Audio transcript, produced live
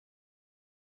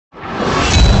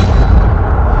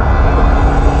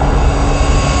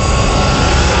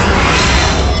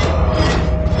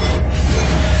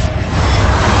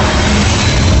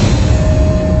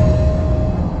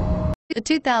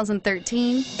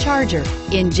2013 Charger.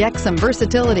 Inject some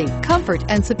versatility, comfort,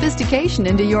 and sophistication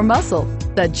into your muscle.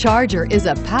 The Charger is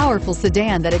a powerful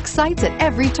sedan that excites at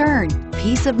every turn.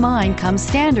 Peace of mind comes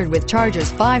standard with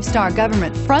Charger's 5-star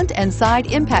government front and side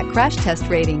impact crash test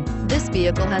rating. This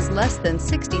vehicle has less than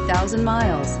 60,000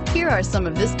 miles. Here are some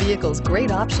of this vehicle's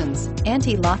great options: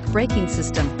 anti-lock braking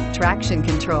system, traction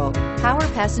control, power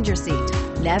passenger seat,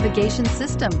 navigation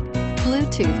system,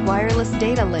 Bluetooth wireless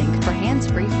data link for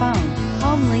hands-free phone,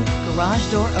 HomeLink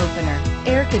garage door opener,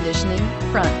 air conditioning,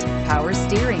 front, power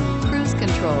steering, cruise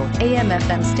control,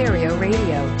 AM/FM stereo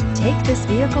radio. Take this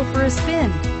vehicle for a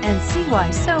spin and see why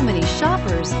so many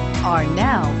shoppers are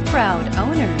now proud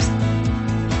owners.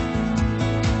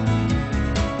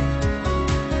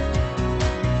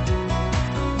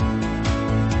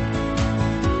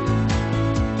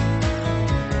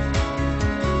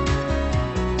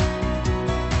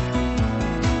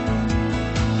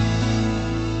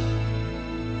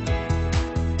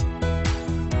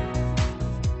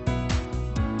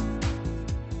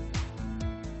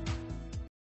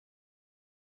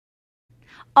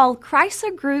 All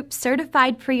Chrysler Group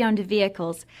certified pre-owned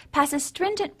vehicles pass a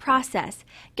stringent process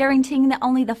guaranteeing that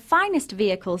only the finest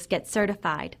vehicles get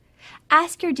certified.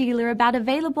 Ask your dealer about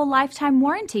available lifetime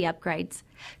warranty upgrades.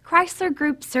 Chrysler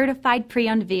Group certified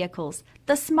pre-owned vehicles,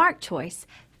 the smart choice,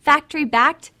 factory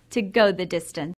backed to go the distance.